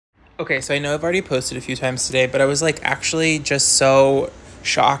Okay, so I know I've already posted a few times today, but I was like actually just so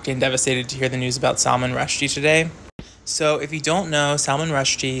shocked and devastated to hear the news about Salman Rushdie today. So, if you don't know, Salman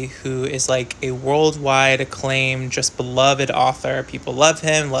Rushdie, who is like a worldwide acclaimed, just beloved author, people love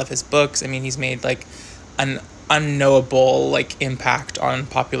him, love his books. I mean, he's made like an unknowable like impact on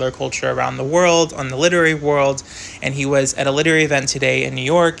popular culture around the world, on the literary world. And he was at a literary event today in New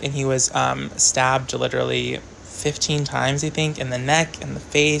York, and he was stabbed literally 15 times, I think, in the neck and the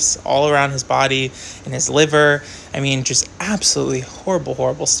face, all around his body, in his liver. I mean, just absolutely horrible,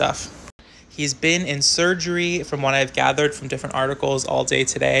 horrible stuff. He's been in surgery, from what I've gathered from different articles, all day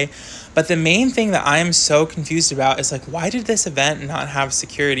today. But the main thing that I'm so confused about is like, why did this event not have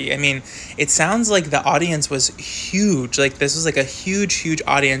security? I mean, it sounds like the audience was huge. Like this was like a huge, huge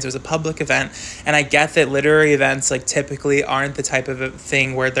audience. It was a public event. And I get that literary events like typically aren't the type of a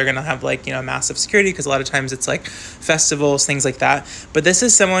thing where they're going to have like, massive security, because a lot of times it's like festivals, things like that. But this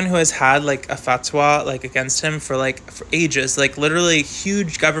is someone who has had like a fatwa like against him for ages. Like literally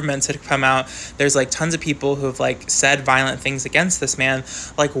huge governments had come out. There's like tons of people who have like said violent things against this man.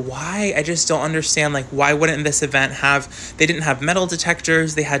 Like why? I just don't understand. Like why wouldn't this event they didn't have metal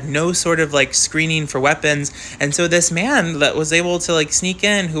detectors. They had no sort of like screening for weapons. And so this man that was able to like sneak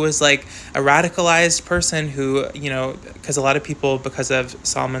in, who was like a radicalized person who, because a lot of people, because of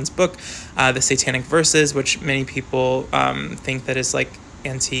Salman's book, The Satanic Verses, which many people think that is like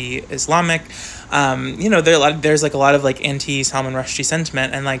anti-Islamic, there's like a lot of like anti-Salman Rushdie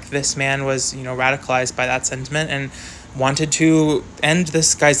sentiment, and like this man was radicalized by that sentiment and wanted to end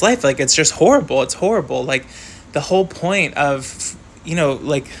this guy's life. Like it's just horrible. It's horrible. Like the whole point of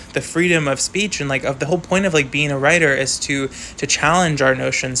like the freedom of speech and like of the whole point of like being a writer is to challenge our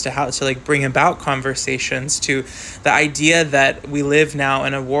notions, to how to like bring about conversations, to the idea that we live now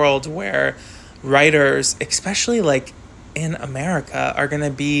in a world where writers, especially like in America, are going to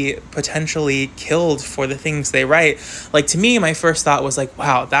be potentially killed for the things they write. Like to me, my first thought was like,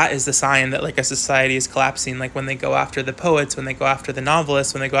 wow, that is the sign that like a society is collapsing. Like when they go after the poets, when they go after the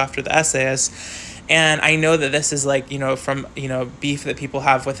novelists, when they go after the essayists. And I know that this is like, from, beef that people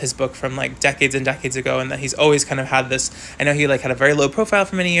have with his book from like decades and decades ago, and that he's always kind of had this. I know he like had a very low profile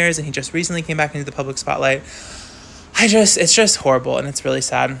for many years, and he just recently came back into the public spotlight. It's just horrible, and it's really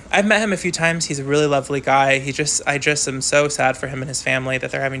sad. I've met him a few times. He's a really lovely guy. I just am so sad for him and his family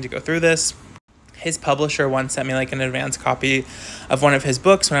that they're having to go through this. His publisher once sent me like an advance copy of one of his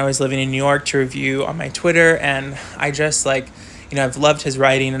books when I was living in New York to review on my Twitter. And I just like, I've loved his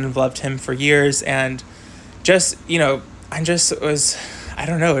writing and I've loved him for years. And just, I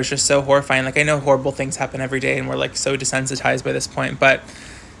don't know, it's just so horrifying. Like I know horrible things happen every day and we're like so desensitized by this point, but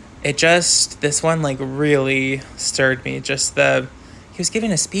this one like really stirred me. He was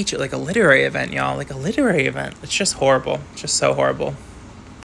giving a speech at like a literary event, y'all, like a literary event. It's just horrible. Just so horrible.